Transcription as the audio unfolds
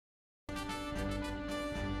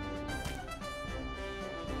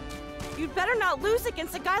You'd better not lose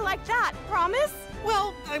against a guy like that, promise?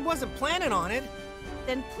 Well, I wasn't planning on it.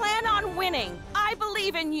 Then plan on winning. I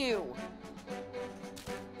believe in you.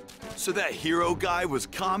 So that hero guy was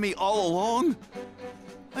Kami all along?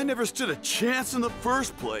 I never stood a chance in the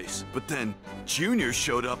first place, but then Junior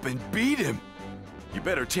showed up and beat him. You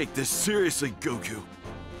better take this seriously, Goku.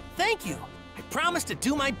 Thank you. I promise to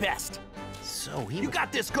do my best. So You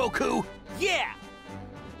got this, Goku! Yeah!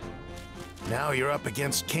 Now you're up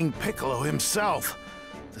against King Piccolo himself.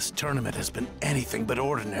 This tournament has been anything but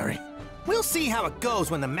ordinary. We'll see how it goes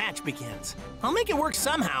when the match begins. I'll make it work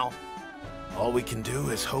somehow. All we can do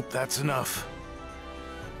is hope that's enough.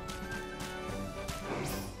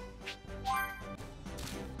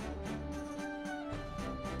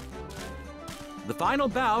 The final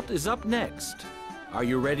bout is up next. Are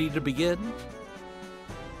you ready to begin?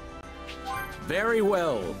 Very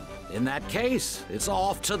well. In that case, it's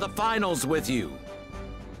off to the finals with you.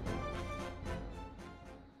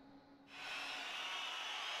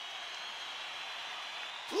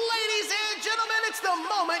 Ladies and gentlemen, it's the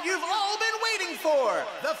moment you've all been waiting for!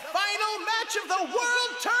 The final match of the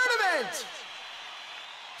World Tournament!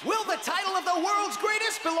 Will the title of the world's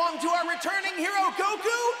greatest belong to our returning hero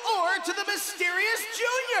Goku or to the mysterious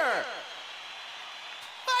Junior?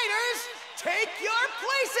 Fighters, take your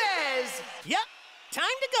places! Yep,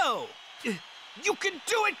 time to go. You can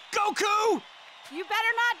do it, Goku! You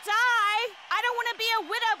better not die. I don't want to be a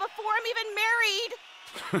widow before I'm even married.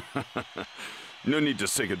 No need to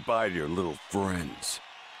say goodbye to your little friends.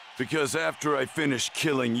 Because after I finish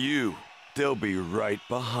killing you, they'll be right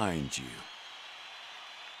behind you.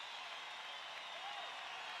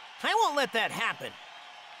 I won't let that happen.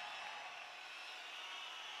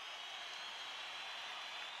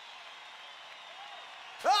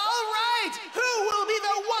 All right! Who will be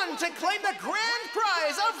the one to claim the grand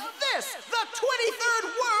prize of this, the 23rd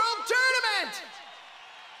World Tournament?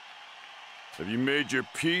 Have you made your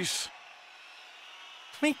peace?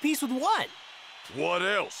 Make peace with what? What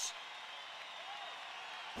else?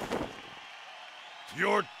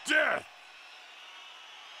 Your death!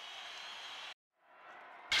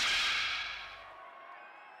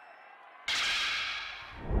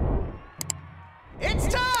 It's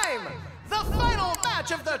time! The final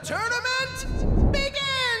match of the tournament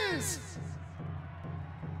begins!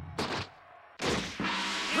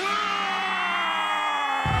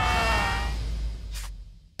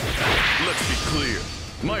 Let's be clear.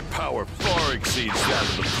 My power far exceeds that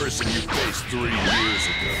of the person you faced 3 years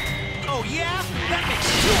ago. Oh yeah? That makes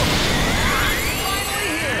two of them. Finally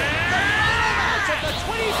here! The final match of the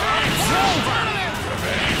 23rd World Tournament!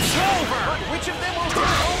 It's over! But which of them will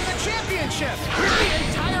take home the championship? The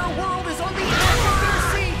entire world is on the edge of their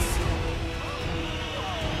seats!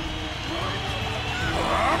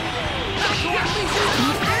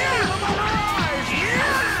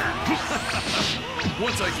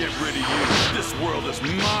 Once I get rid of you, this world is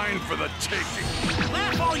mine for the taking.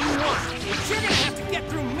 Laugh all you want, but you're gonna have to get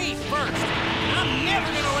through me first. And I'm never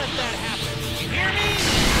gonna let that happen. You hear me?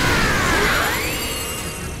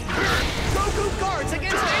 Goku guards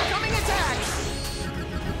against incoming attacks!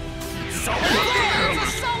 Solid There's a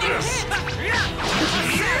solid hit! A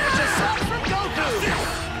savage assault from Goku!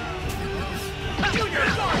 Junior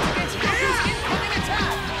guards against Goku's incoming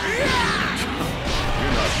attack!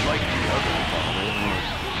 You're not like the other father,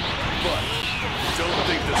 but don't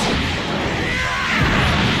think this will be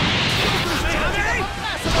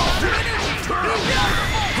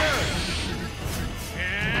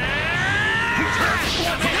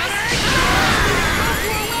Massive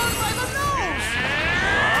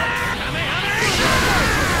amount of energy!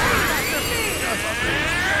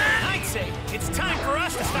 I'd say it's time for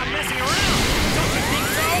us to stop messing around. Don't you think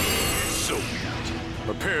so? so weird.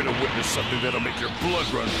 Prepare to witness something that'll make your blood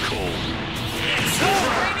run cold. It's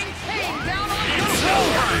over! Raining pain down on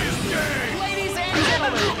Goku! Ladies and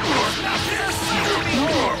gentlemen, these matches are sight to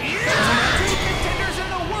behold! Two contenders in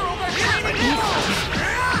the world are training now!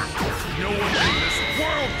 No one in this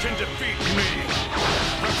world can defeat me!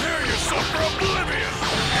 Prepare yourself for oblivion!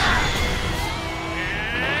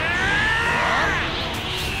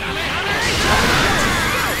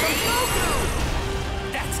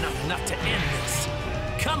 That's not enough to end this.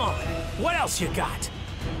 Come on, what else you got?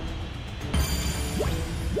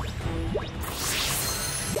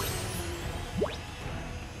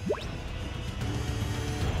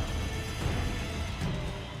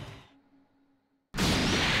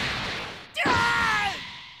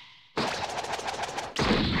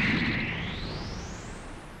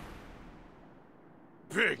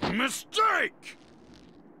 Big mistake!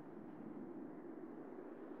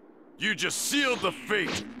 You just sealed the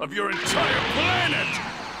fate of your entire planet!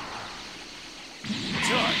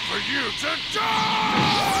 Time for you to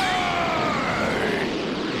die!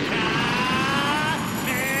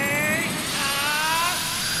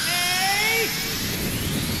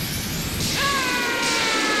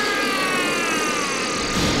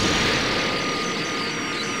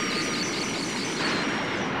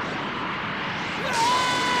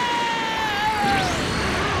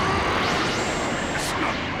 It's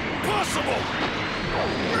not possible!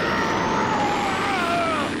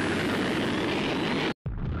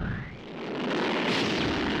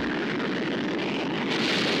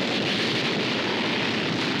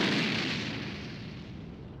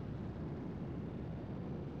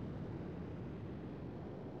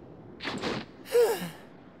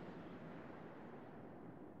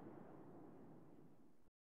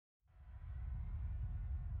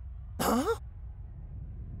 Huh?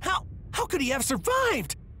 How could he have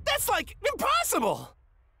survived? That's like impossible!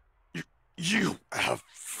 You have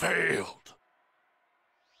failed.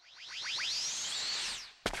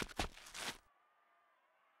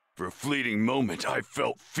 For a fleeting moment, I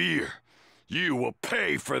felt fear. You will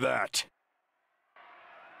pay for that.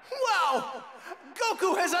 Wow!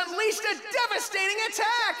 Goku has unleashed a devastating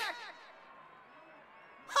attack!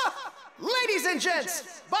 Ha! Ladies and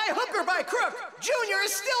gents, by hook or by crook, Junior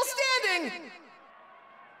is still standing!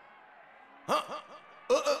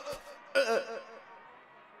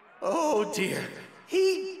 Oh dear,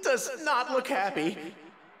 he does not look happy.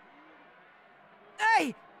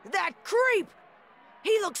 Hey, that creep!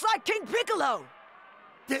 He looks like King Piccolo!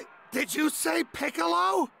 Did you say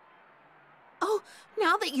Piccolo? Oh,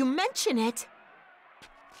 now that you mention it.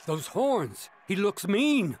 Those horns. He looks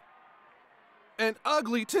mean. And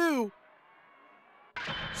ugly, too.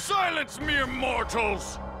 Silence, mere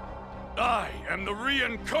mortals! I am the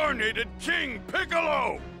reincarnated King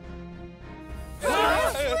Piccolo!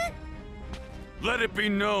 Let it be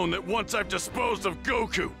known that once I've disposed of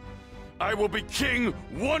Goku, I will be king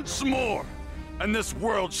once more, and this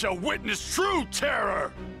world shall witness true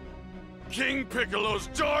terror! King Piccolo's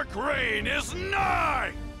dark reign is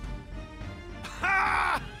nigh!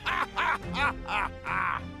 Ha ha ha ha ha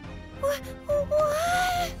ha! What?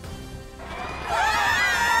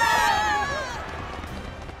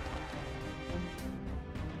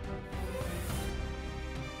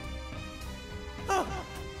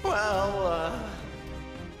 Well,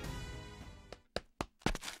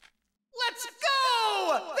 let's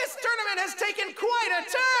go! This tournament has taken quite a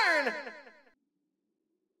turn!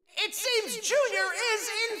 It seems Junior is,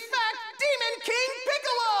 in fact, Demon King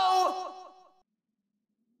Piccolo!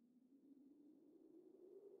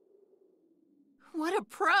 What a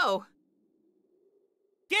pro.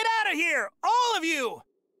 Get out of here, all of you!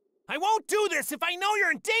 I won't do this if I know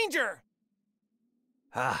you're in danger!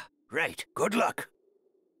 Ah, right. Good luck.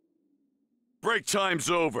 Break time's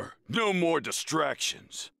over. No more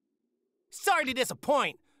distractions. Sorry to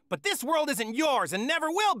disappoint, but this world isn't yours and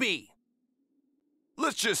never will be!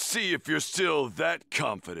 Let's just see if you're still that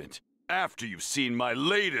confident after you've seen my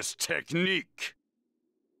latest technique.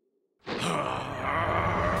 Huh?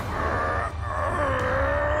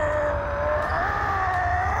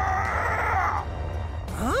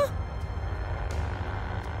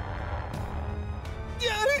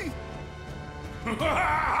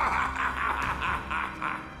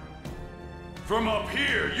 From up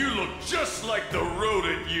here, you look just like the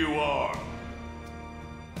rodent you are.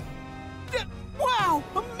 Wow,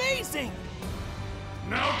 amazing!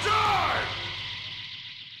 Now die!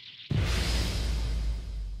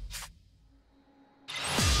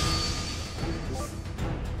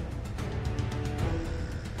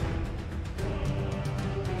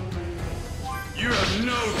 You have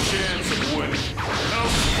no chance of winning. I'll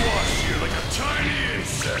squash you like a tiny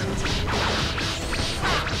insect.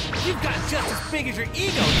 You've got just as big as your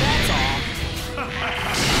ego, that's all.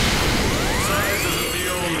 Size isn't the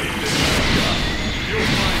only thing you've got. You'll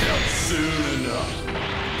find out soon enough.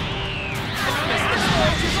 This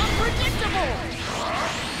stage is unpredictable!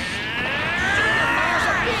 Junior fires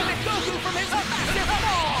a beam at Goku from his massive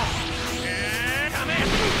ball! Come in!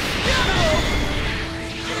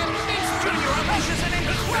 Junior unleashes an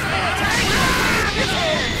incredible attack!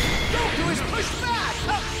 Goku is pushed back!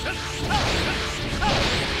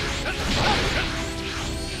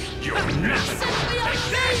 You're nothing. Simply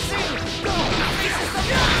amazing! Goku faces the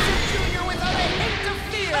massive Junior without a hint of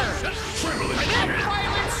fear! Trembling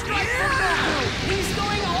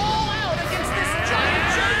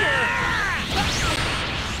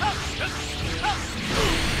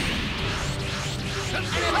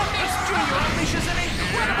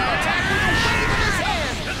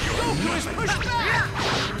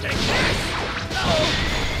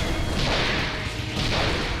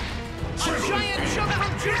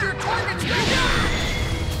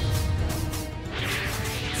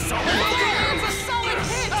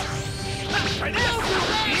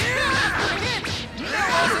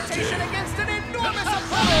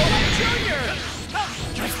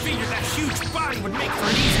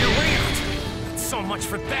much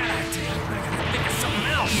for that idea. I gotta think of something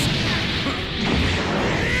else.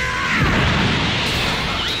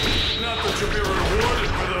 Not that you'll be rewarded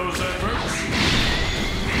for those efforts.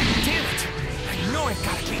 Damn it! I know I've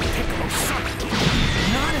got to beat Piccolo somehow.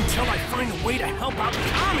 Not until I find a way to help out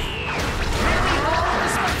Kami. Nearly all of the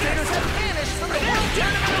spectators have vanished from the World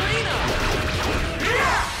Tournament Arena.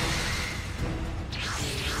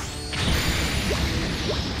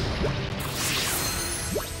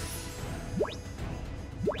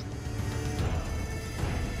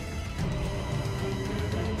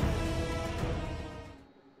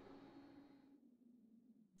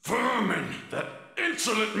 Vermin, that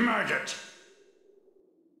insolent maggot!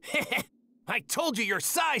 I told you your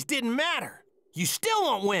size didn't matter. You still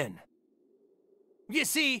won't win. You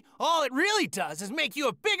see, all it really does is make you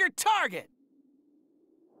a bigger target.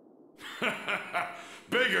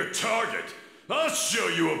 Bigger target? I'll show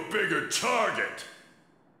you a bigger target!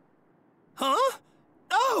 Huh?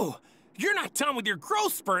 Oh, you're not done with your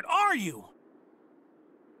growth spurt, are you?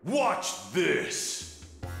 Watch this!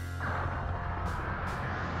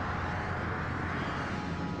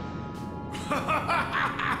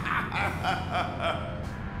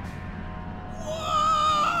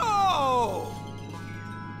 Whoa!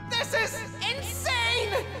 This is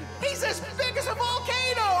insane! He's as big as a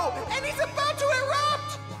volcano, and he's about to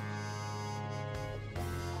erupt!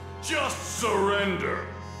 Just surrender!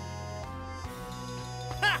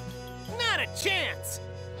 Ha! Not a chance!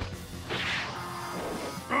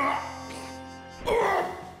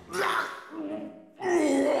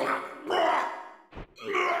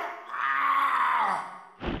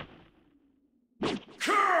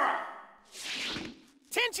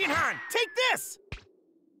 Tenshinhan, take this!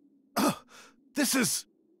 This is...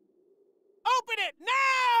 Open it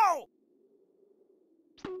now!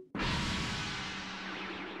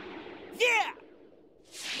 Yeah!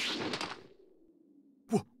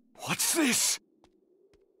 What's this?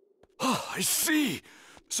 Oh, I see!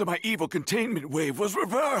 So my evil containment wave was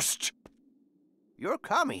reversed! You're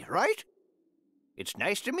Kami, right? It's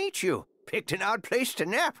nice to meet you. Picked an odd place to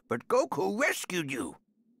nap, but Goku rescued you.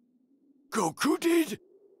 Goku did?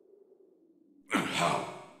 How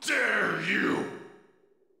dare you!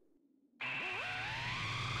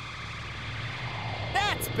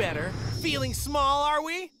 That's better. Feeling small, are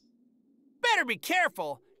we? Better be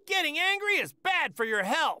careful. Getting angry is bad for your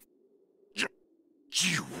health.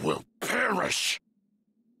 You will perish!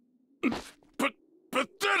 But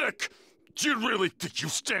pathetic! Do you really think you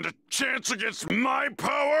stand a chance against my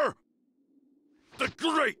power? The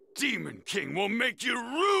great Demon King will make you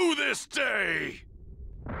rue this day!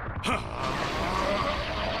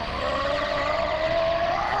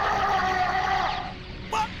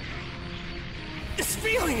 What? This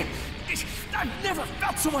feeling! I've never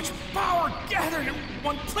felt so much power gathered in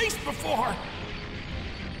one place before!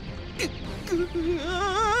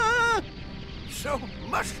 So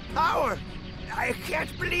much power! I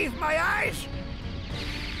can't believe my eyes!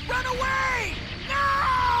 Run away!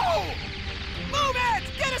 No! Move it!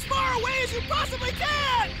 Get as far away as you possibly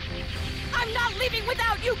can! I'm not leaving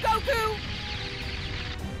without you, Goku!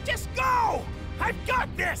 Just go! I've got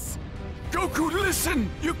this! Goku, listen!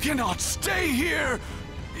 You cannot stay here!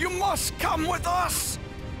 You must come with us!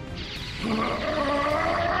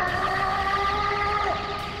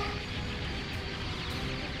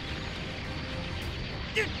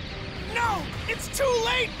 No! It's too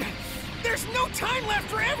late! There's no time left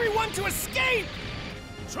for everyone to escape!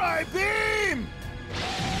 Try beam!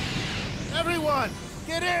 Everyone,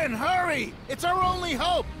 get in, hurry! It's our only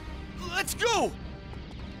hope! Let's go!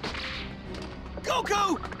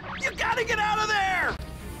 Goku! You gotta get out of there!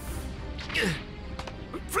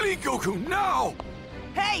 Flee, Goku, now!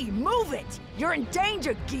 Hey, move it! You're in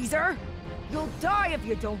danger, geezer! You'll die if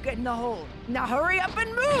you don't get in the hole. Now hurry up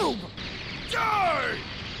and move! Die!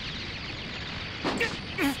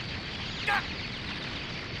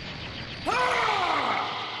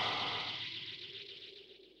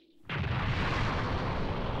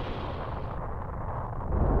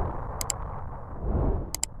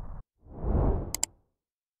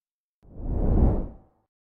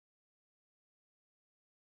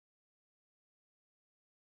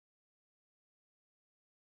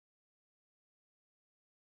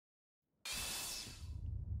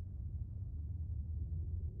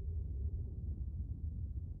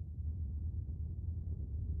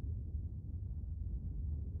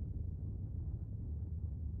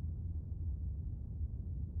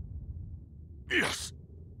 Yes!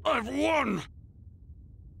 I've won!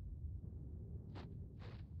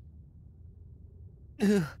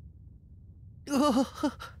 Goku!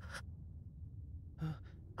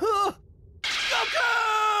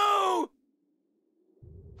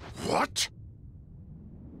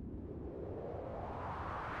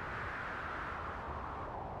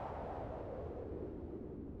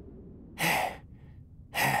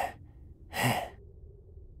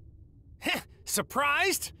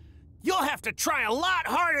 Surprised? You'll have to try a lot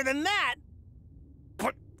harder than that!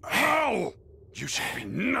 But how? You should be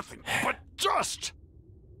nothing but dust!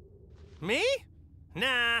 Me?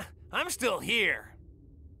 Nah, I'm still here.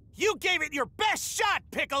 You gave it your best shot,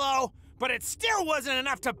 Piccolo, but it still wasn't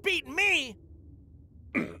enough to beat me!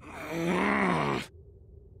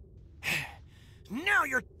 Now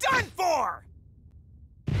you're done for!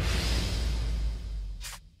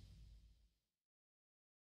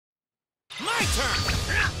 My turn!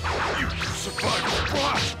 You survived the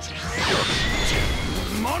blast! You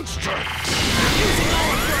monster! Using all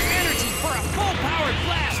of your energy for a full-powered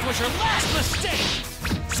blast was your last mistake!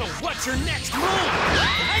 So what's your next move?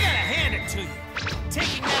 I gotta hand it to you.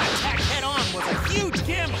 Taking that attack head-on was a huge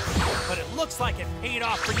gamble, but it looks like it paid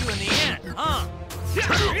off for you in the end, huh?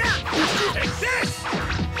 Take this!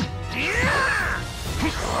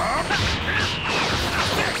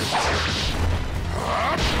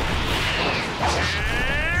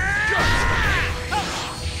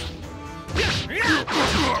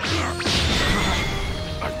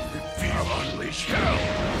 I reveal unleash hell!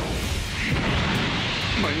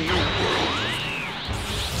 My new world of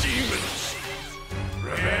demons!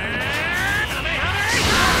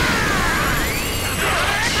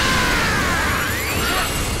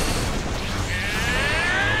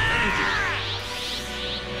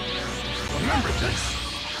 Remember this!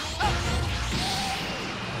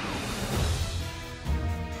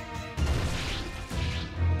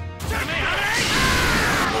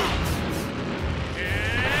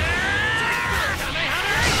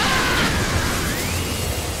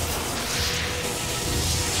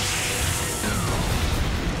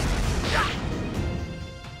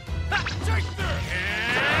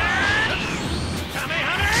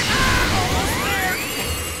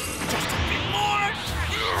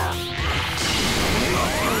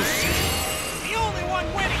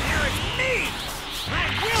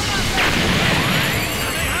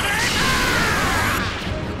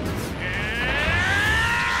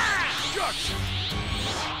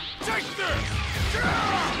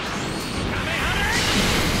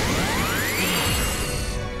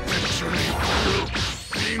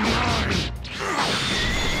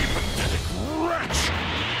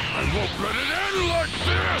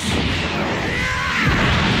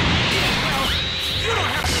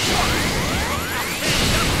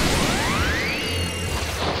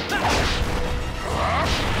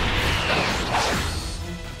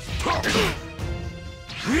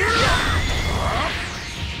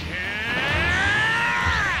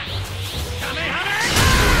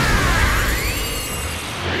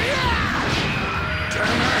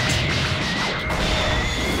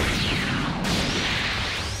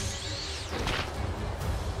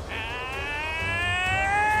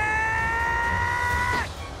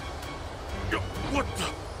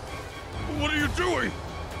 What are you doing?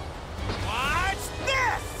 Watch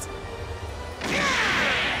this!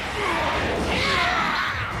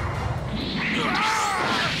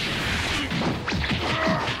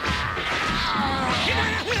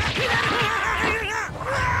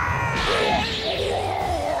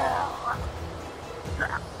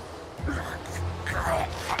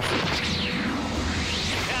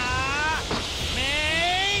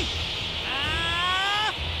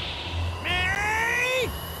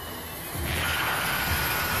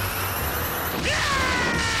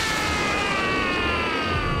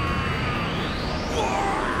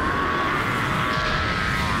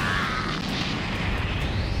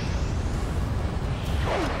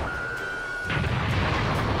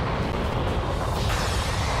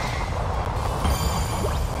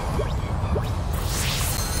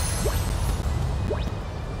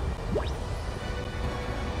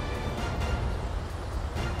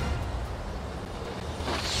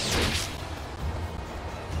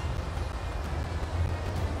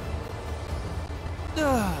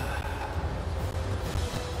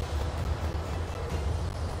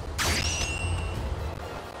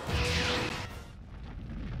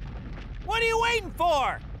 What are you waiting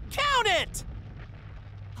for? Count it!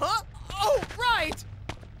 Huh? Oh, right!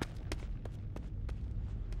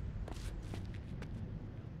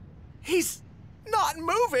 He's not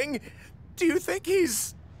moving. Do you think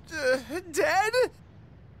he's dead?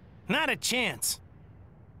 Not a chance.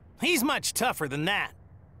 He's much tougher than that.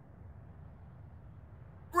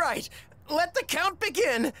 Right. Let the count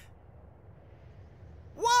begin.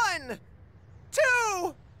 1,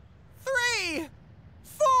 2, 3,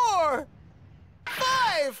 4,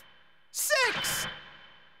 5, 6,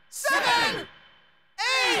 7,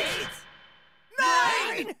 8,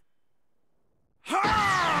 9.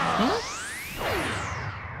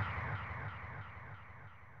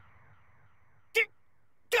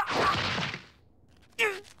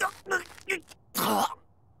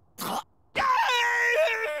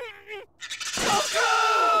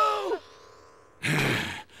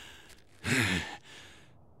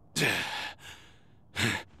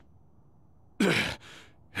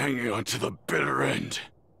 on to the bitter end.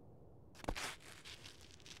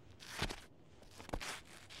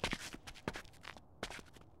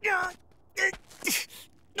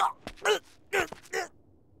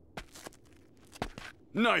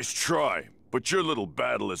 Nice try, but your little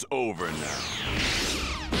battle is over now.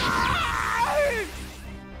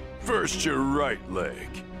 First your right leg,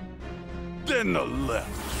 then the left.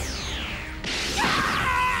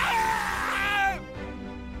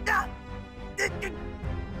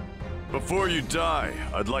 Before you die,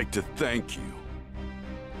 I'd like to thank you.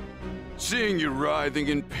 Seeing you writhing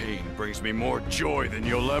in pain brings me more joy than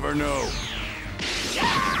you'll ever know.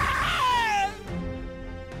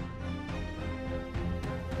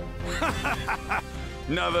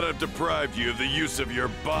 Now that I've deprived you of the use of your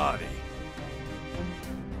body,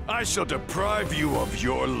 I shall deprive you of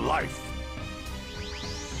your life.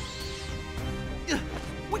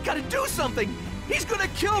 We gotta do something! He's gonna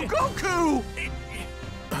kill Goku!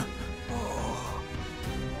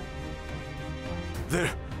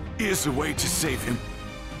 There is a way to save him.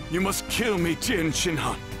 You must kill me, Tien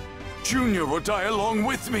Shinhan. Junior will die along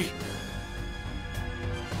with me.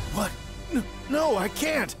 What? No, I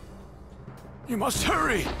can't. You must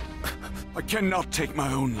hurry. I cannot take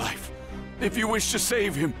my own life. If you wish to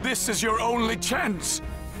save him, this is your only chance.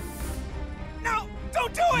 No!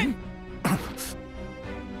 Don't do it!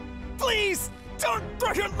 Please! Don't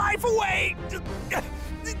throw your life away!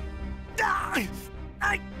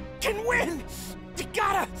 I can win! You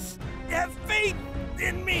gotta have faith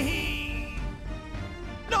in me!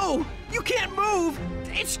 No! You can't move!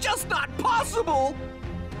 It's just not possible!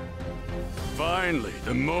 Finally,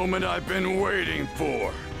 the moment I've been waiting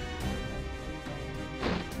for.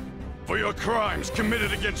 For your crimes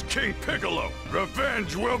committed against King Piccolo,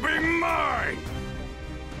 revenge will be mine!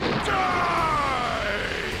 Die!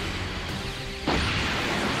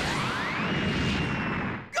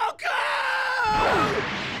 Goku!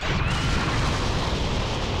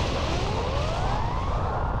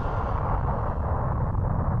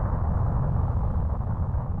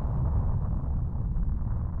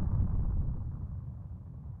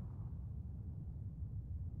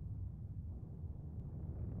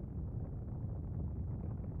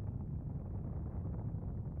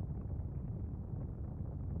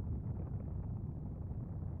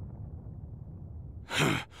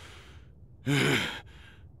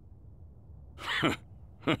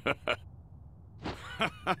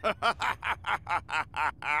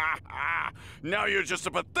 Now you're just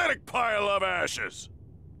a pathetic pile of ashes.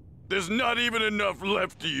 There's not even enough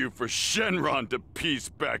left of you for Shenron to piece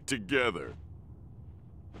back together.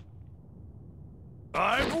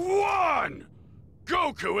 I've won!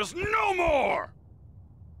 Goku is no more!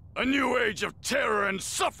 A new age of terror and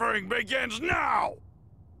suffering begins now!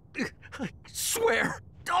 I swear,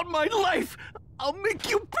 on my life, I'll make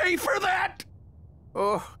you pay for that!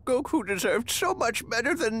 Oh, Goku deserved so much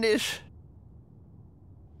better than this.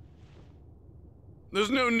 There's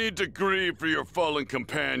no need to grieve for your fallen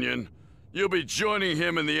companion. You'll be joining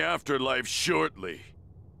him in the afterlife shortly.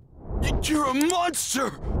 You're a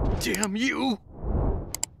monster! Damn you!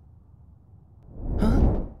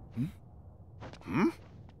 Huh?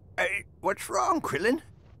 Hey, what's wrong, Krillin?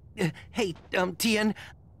 Hey, Tien,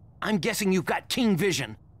 I'm guessing you've got King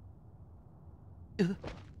Vision.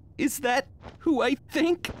 Is that who I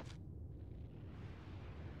think?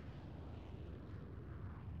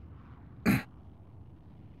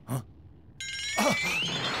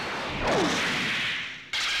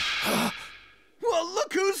 Well,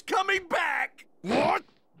 look who's coming back! What?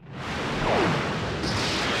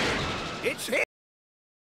 It's him!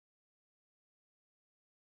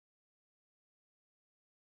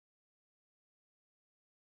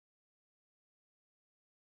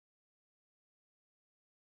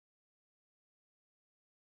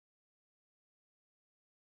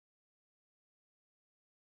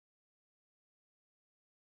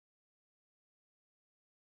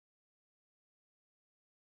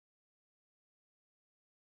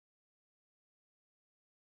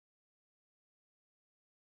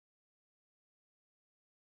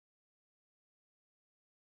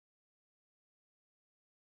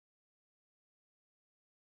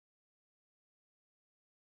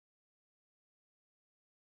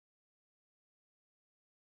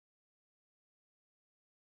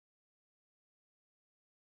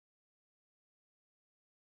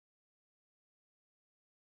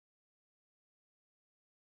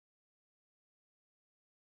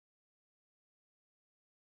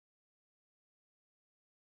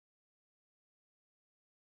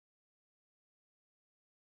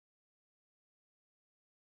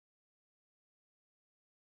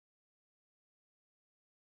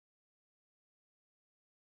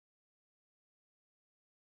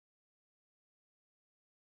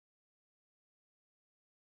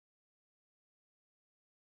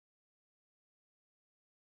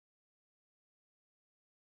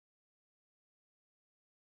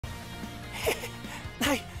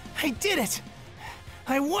 did it!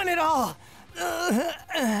 I won it all!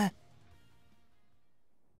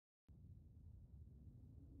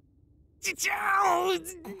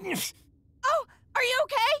 Oh, are you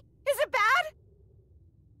okay? Is it bad?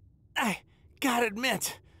 I gotta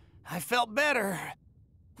admit, I felt better.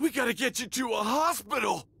 We gotta get you to a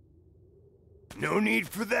hospital! No need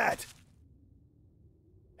for that.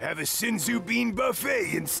 Have a Senzu bean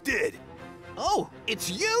buffet instead. Oh, it's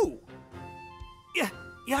you!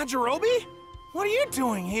 Yajirobe? What are you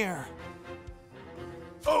doing here?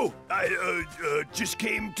 Oh, I just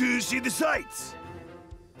came to see the sights.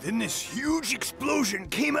 Then this huge explosion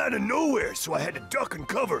came out of nowhere, so I had to duck and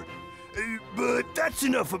cover. But that's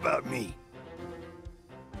enough about me.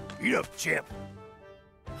 Eat up, champ.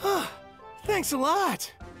 Thanks a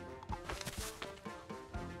lot.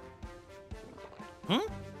 Yeah!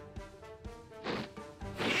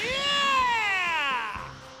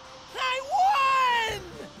 I won!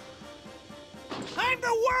 I'm the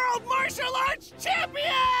World Martial Arts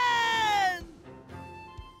Champion!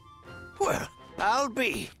 Well, I'll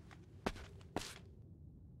be.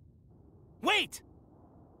 Wait!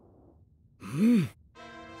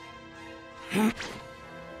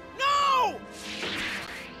 No!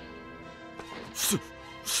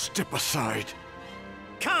 Step aside.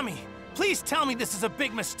 Kami, please tell me this is a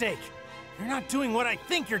big mistake. You're not doing what I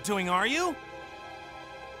think you're doing, are you?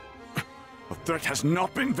 The threat has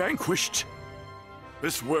not been vanquished.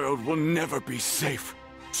 This world will never be safe,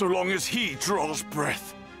 so long as he draws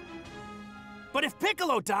breath. But if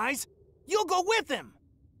Piccolo dies, you'll go with him.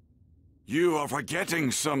 You are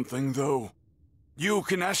forgetting something, though. You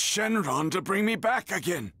can ask Shenron to bring me back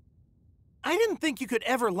again. I didn't think you could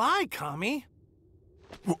ever lie, Kami.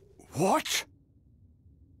 What?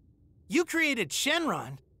 You created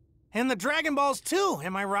Shenron, and the Dragon Balls too,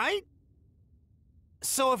 am I right?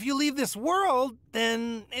 So if you leave this world,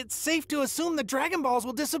 then it's safe to assume the Dragon Balls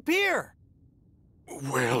will disappear.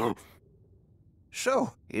 Well...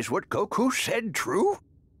 So, is what Goku said true?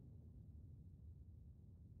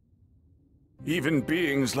 Even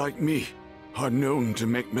beings like me are known to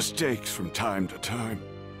make mistakes from time to time.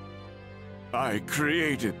 I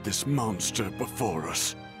created this monster before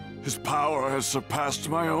us. His power has surpassed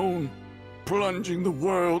my own, plunging the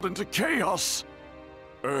world into chaos.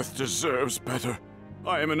 Earth deserves better.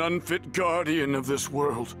 I am an unfit guardian of this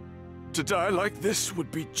world. To die like this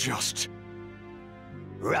would be just.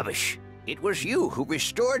 Rubbish. It was you who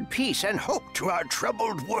restored peace and hope to our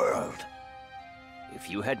troubled world. If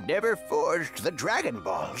you had never forged the Dragon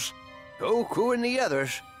Balls, Goku and the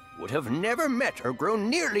others would have never met or grown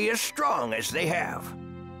nearly as strong as they have.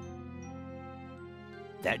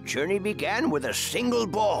 That journey began with a single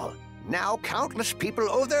ball. Now countless people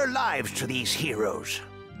owe their lives to these heroes.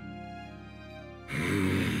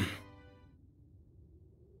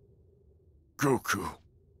 Goku,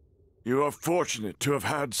 you are fortunate to have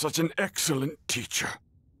had such an excellent teacher.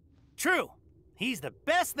 True. He's the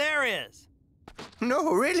best there is.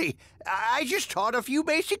 No, really. I just taught a few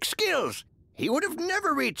basic skills. He would have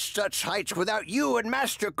never reached such heights without you and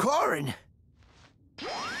Master Korin.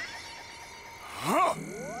 Huh?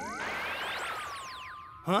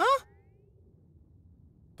 Huh?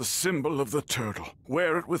 The symbol of the turtle.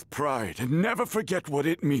 Wear it with pride and never forget what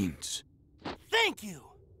it means. Thank you!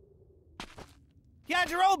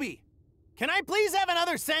 Yajirobe, can I please have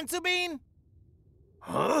another senzu bean?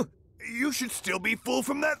 Huh? You should still be full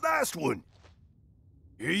from that last one.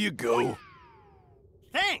 Here you go.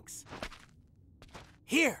 Thanks!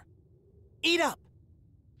 Here, eat up.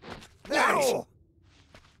 No!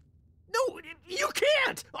 No, you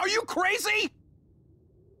can't! Are you crazy?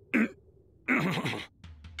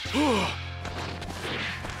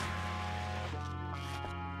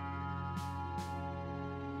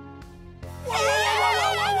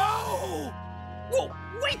 Whoa,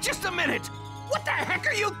 wait just a minute! What the heck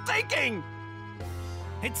are you thinking?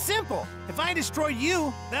 it's simple. If I destroy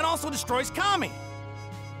you, that also destroys Kami.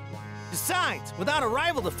 Besides, without a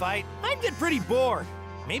rival to fight, I'd get pretty bored.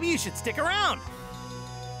 Maybe you should stick around.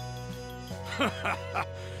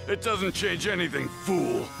 It doesn't change anything,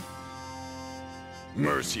 fool.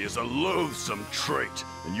 Mercy is a loathsome trait,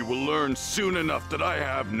 and you will learn soon enough that I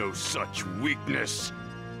have no such weakness.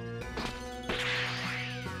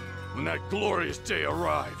 When that glorious day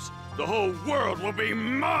arrives, the whole world will be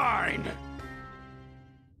mine!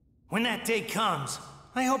 When that day comes,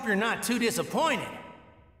 I hope you're not too disappointed.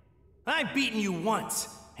 I've beaten you once,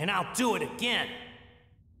 and I'll do it again.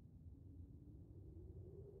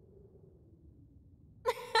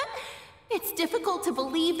 It's difficult to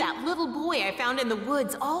believe that little boy I found in the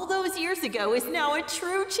woods all those years ago is now a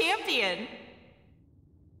true champion.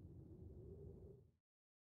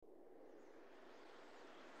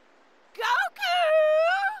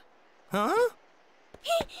 Huh?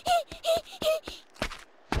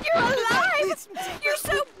 You're alive! You're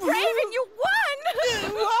so brave and you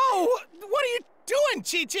won! Whoa! What are you doing,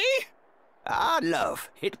 Chi-Chi? Ah, love,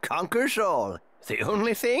 it conquers all. The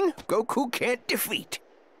only thing Goku can't defeat.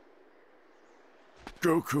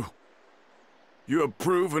 Goku, you have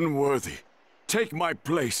proven worthy. Take my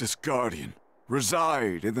place as guardian.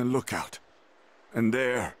 Reside in the lookout. And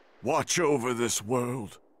there, watch over this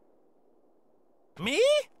world. Me?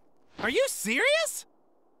 Are you serious?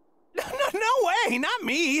 No way, not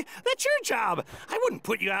me. That's your job. I wouldn't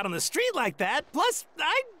put you out on the street like that. Plus,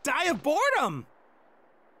 I'd die of boredom.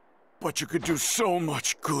 But you could do so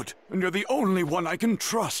much good, and you're the only one I can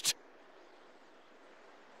trust.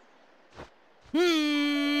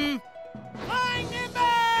 Lightning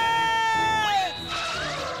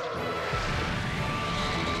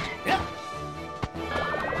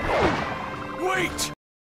Wait!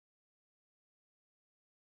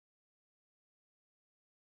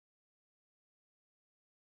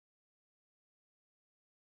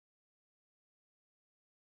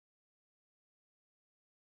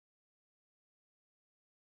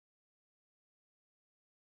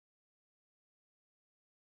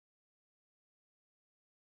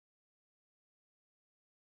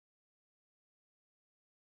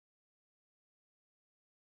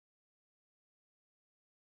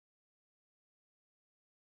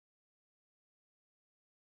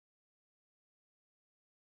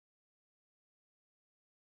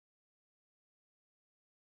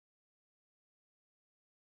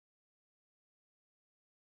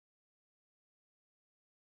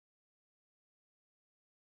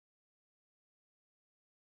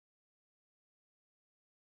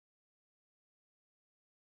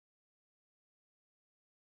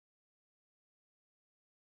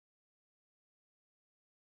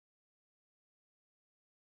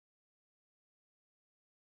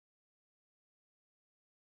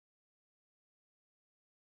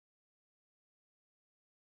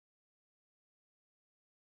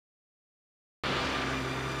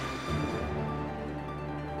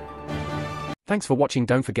 Thanks for watching.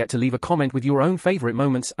 Don't forget to leave a comment with your own favorite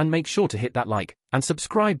moments and make sure to hit that like and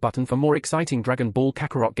subscribe button for more exciting Dragon Ball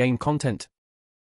Kakarot game content.